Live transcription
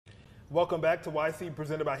Welcome back to YC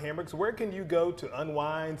presented by Hamburgs. Where can you go to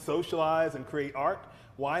unwind, socialize, and create art?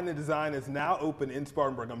 Wine and Design is now open in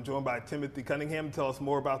Spartanburg. I'm joined by Timothy Cunningham to tell us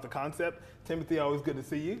more about the concept. Timothy, always good to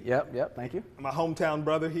see you. Yep, thank you. My hometown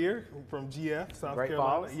brother here from GF, South Carolina.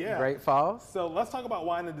 Falls. Yeah. Great Falls. So let's talk about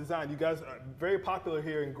Wine and Design. You guys are very popular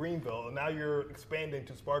here in Greenville, and now you're expanding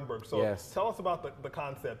to Spartanburg. So yes. Tell us about the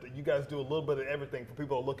concept. That you guys do a little bit of everything for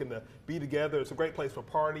people looking to be together. It's a great place for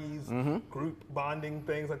parties, group bonding,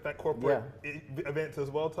 things like that, corporate events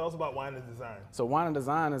as well. Tell us about Wine and Design. So Wine and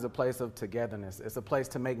Design is a place of togetherness. It's a place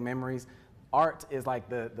to make memories. Art is like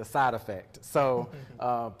the side effect. So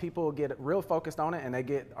people get real focused on it, and they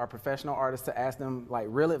get our professional artists to ask them like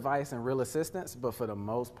real advice and real assistance. But for the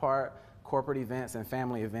most part, corporate events and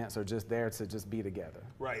family events are just there to just be together.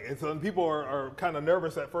 Right, and so people are kind of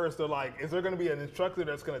nervous at first. They're like, is there going to be an instructor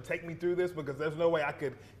that's going to take me through this? Because there's no way I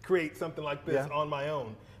could create something like this on my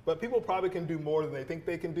own. But people probably can do more than they think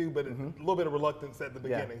they can do, but a little bit of reluctance at the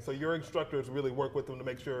beginning. Yeah. So your instructors really work with them to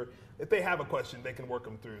make sure if they have a question, they can work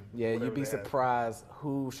them through. Yeah, you'd be surprised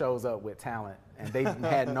who shows up with talent. And they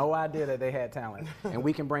had no idea that they had talent. And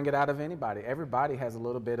we can bring it out of anybody. Everybody has a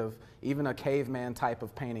little bit of, even a caveman type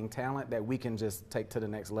of painting talent that we can just take to the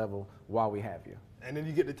next level while we have you. And then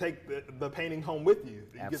you get to take the painting home with you.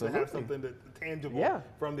 You Absolutely. Get to have something tangible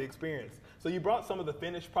from the experience. So you brought some of the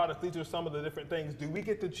finished products. These are some of the different things. Do we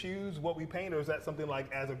get to choose what we paint, or is that something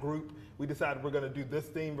like as a group, we decided we're going to do this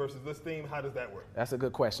theme versus this theme? How does that work? That's a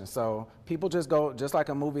good question. So people just go, just like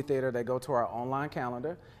a movie theater, they go to our online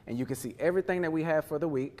calendar, and you can see everything that we have for the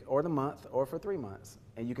week or the month or for 3 months.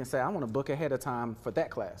 And you can say, I want to book ahead of time for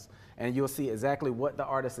that class. And you'll see exactly what the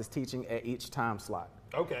artist is teaching at each time slot.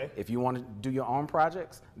 Okay. If you want to do your own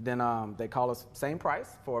projects, then they call us same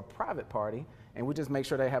price for a private party, and we just make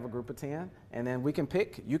sure they have a group of 10, and then we can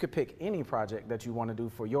pick, you could pick any project that you want to do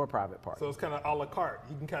for your private party. So it's kind of a la carte.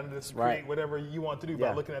 You can kind of just create whatever you want to do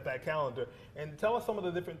by looking at that calendar. And tell us some of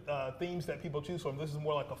the different themes that people choose from. This is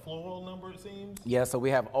more like a floral number, it seems? Yeah, so we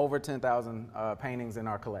have over 10,000 paintings in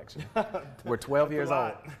our collection. We're 12 years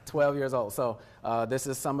old. 12 years old. So this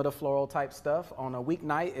is some of the floral type stuff. On a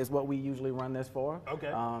weeknight is what we usually run this for.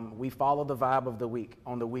 Okay. We follow the vibe of the week.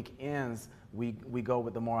 On the weekends, we go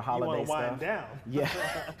with the more holiday stuff. You want to wind down. Yeah,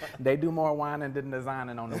 they do more whining than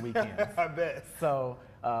designing on the weekends. I bet. So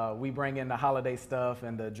we bring in the holiday stuff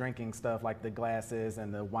and the drinking stuff like the glasses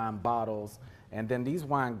and the wine bottles. And then these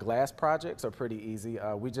wine glass projects are pretty easy.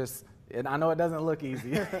 And I know it doesn't look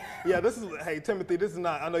easy. Yeah, hey, Timothy, this is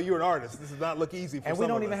not, I know you're an artist. This does not look easy for some of us. And we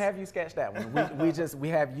don't even have you sketch that one. We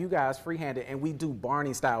have you guys freehanded, and we do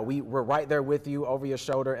Barney style. We're right there with you over your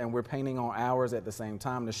shoulder, and we're painting on ours at the same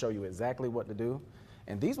time to show you exactly what to do.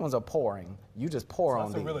 And these ones are pouring. You just pour on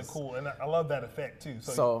these. That's really cool, and I love that effect too.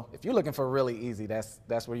 So if you're looking for really easy,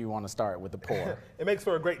 that's where you want to start with the pour. It makes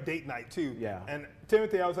for a great date night too. Yeah. And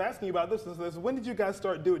Timothy, I was asking you about this. When did you guys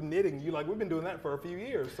start doing knitting? We've been doing that for a few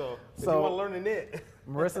years. So if you want to learn to knit.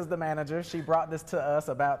 Marissa's the manager. She brought this to us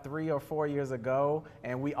about 3 or 4 years ago,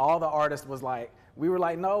 and all the artists was like, we were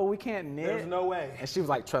like, no, we can't knit. There's no way. And she was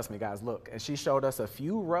like, trust me, guys, look. And she showed us a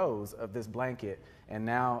few rows of this blanket, and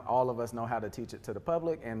now all of us know how to teach it to the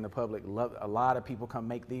public, and the public love. A lot of people come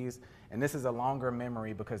make these, and this is a longer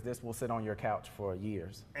memory because this will sit on your couch for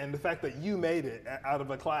years. And the fact that you made it out of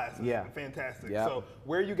a class is fantastic. Yep. So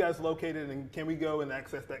where are you guys located, and can we go and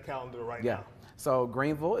access that calendar right now? So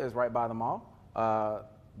Greenville is right by the mall.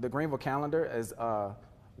 The Greenville calendar is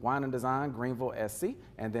Wine and Design, Greenville SC,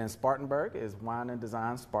 and then Spartanburg is Wine and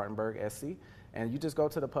Design, Spartanburg SC. And you just go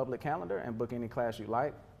to the public calendar and book any class you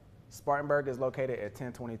like. Spartanburg is located at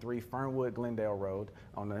 1023 Fernwood Glendale Road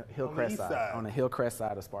on the Hillcrest side. On the Hillcrest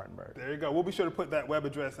side of Spartanburg. There you go. We'll be sure to put that web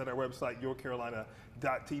address at our website,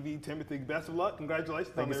 yourcarolina.tv. Timothy, best of luck.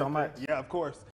 Congratulations. Thank you so much. Yeah, of course.